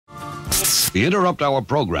We interrupt our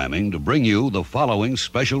programming to bring you the following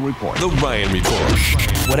special report. The Ryan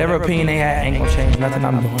Report. Whatever opinion they had ain't gonna change nothing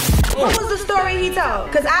I'm doing. What was the story he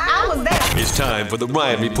told? Because I was there. It's time for the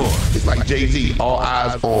Ryan Report. It's like Jay-Z, all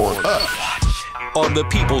eyes on us. On the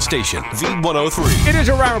People Station, V103. It is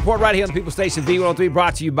your Ryan Report right here on the People Station, V103,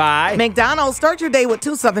 brought to you by McDonald's. Start your day with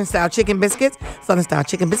 2 Southern-style chicken biscuits. Southern-style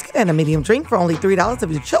chicken biscuit and a medium drink for only $3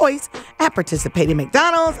 of your choice at participating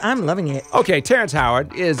McDonald's. I'm loving it. Okay, Terrence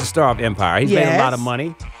Howard is the star of Empire. He's made a lot of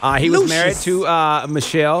money. He was married to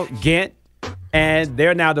Michelle Gent, and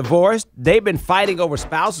they're now divorced. They've been fighting over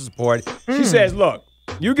spousal support. She says, look,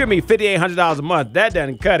 you give me $5,800 a month. That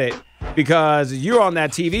doesn't cut it. Because you're on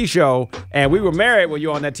that TV show, and we were married when you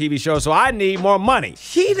were on that TV show, so I need more money.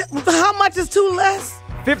 How much is too less?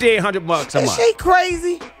 $5,800 a month. Is she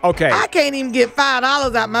crazy? Okay. I can't even get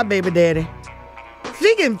 $5 out my baby daddy.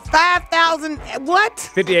 She getting $5,000. What?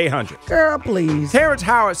 $5,800. Girl, please. Terrence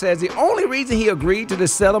Howard says the only reason he agreed to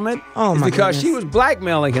this settlement is because she was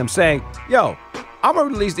blackmailing him, saying, "Yo, I'm gonna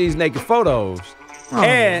release these naked photos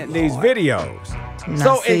and these videos."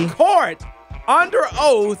 So in court, under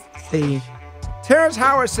oath. Terrence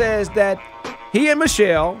Howard says that he and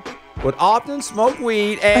Michelle would often smoke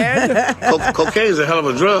weed and Cocaine's a hell of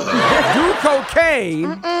a drug. do cocaine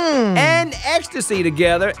and ecstasy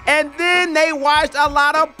together, and then they watched a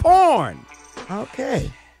lot of porn. Okay.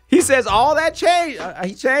 He says all that changed.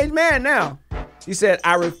 He changed man now. He said,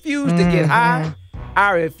 I refuse to get high.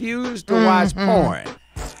 I refuse to watch porn.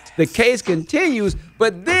 The case continues,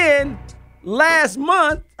 but then last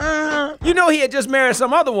month, you know he had just married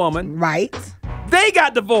some other woman. Right. They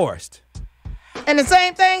got divorced. And the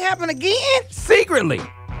same thing happened again? Secretly.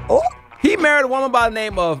 Oh. He married a woman by the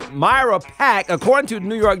name of Myra Pack. According to the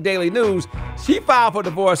New York Daily News, she filed for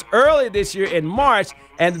divorce early this year in March,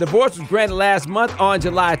 and the divorce was granted last month on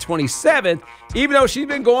July 27th. Even though she's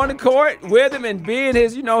been going to court with him and being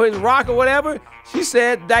his, his rock or whatever, she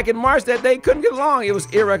said back in March that they couldn't get along. It was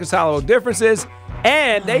irreconcilable differences.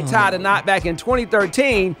 And they tied a knot back in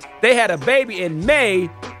 2013. They had a baby in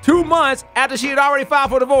May, 2 months after she had already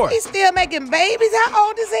filed for divorce. He's still making babies? How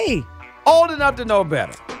old is he? Old enough to know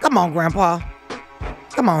better. Come on, Grandpa.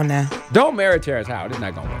 Come on now. Don't marry Terrence Howard. It's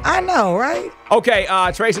not going to work. I know, right? Okay,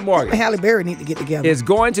 Tracy Morgan. Halle Berry need to get together. Is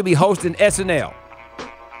going to be hosting SNL.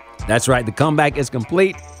 That's right. The comeback is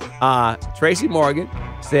complete. Tracy Morgan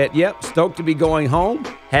said, yep, stoked to be going home.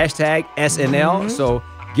 Hashtag SNL. So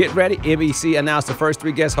get ready. NBC announced the first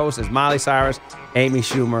 3 guest hosts as Miley Cyrus, Amy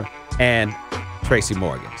Schumer, and Tracy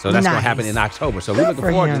Morgan. So that's going to happen in October. So we're looking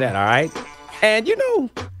forward to that, all right? And,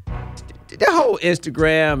 the whole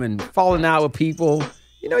Instagram and falling out with people,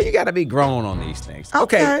 you got to be grown on these things.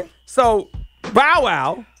 Okay. So Bow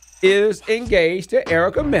Wow is engaged to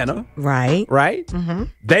Erica Mena. Right. Right? Mm-hmm.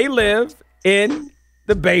 They live in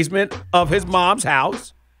the basement of his mom's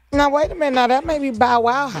house. Now, wait a minute. Now, that may be Bow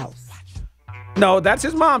Wow house. No, that's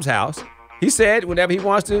his mom's house. He said whenever he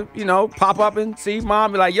wants to, pop up and see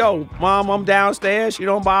mom, be like, yo, mom, I'm downstairs. She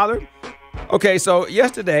don't bother. Okay, so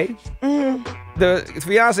yesterday, the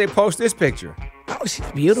fiance posted this picture. Oh, she's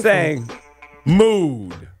beautiful. Saying,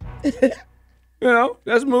 mood.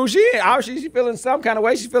 That's mood. She's feeling some kind of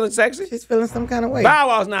way. She's feeling sexy. She's feeling some kind of way. Bow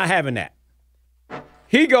Wow's not having that.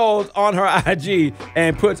 He goes on her IG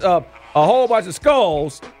and puts up a whole bunch of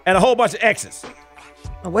skulls and a whole bunch of X's.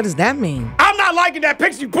 What does that mean? I'm not liking that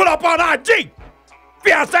picture you put up on IG,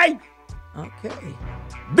 fiance. Okay.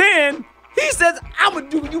 Then he says, I'm going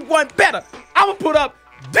to do you one better. I'm going to put up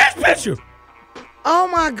this picture. Oh,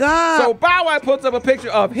 my God. So Bow Wow puts up a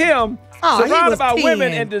picture of him surrounded by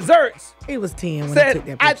women and desserts. He was 10 when he took Said, that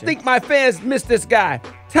picture. I think my fans miss this guy.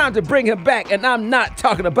 Time to bring him back, and I'm not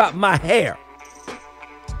talking about my hair.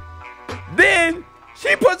 Then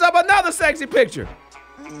she puts up another sexy picture.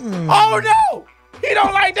 Oh, no. He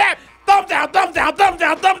don't like that. Thumbs down, thumbs down, thumbs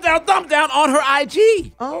down, thumbs down, thumbs down on her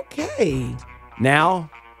IG. Okay. Now,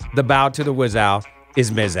 the bow to the Wizow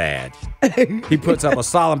is Mizad. He puts up a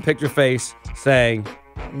solemn picture face saying,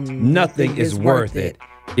 nothing is worth it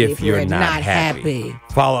if you're not happy.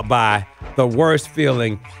 Followed by, the worst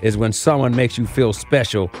feeling is when someone makes you feel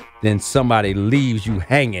special, then somebody leaves you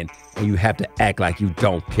hanging and you have to act like you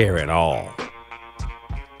don't care at all.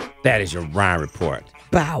 That is your Ryan Report.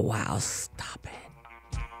 Bow Wow, stop it.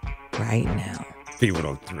 Right now.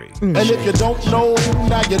 V103. And if you don't know,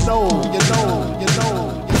 now you know.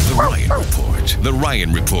 The Ryan Report. The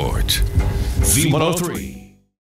Ryan Report. V103.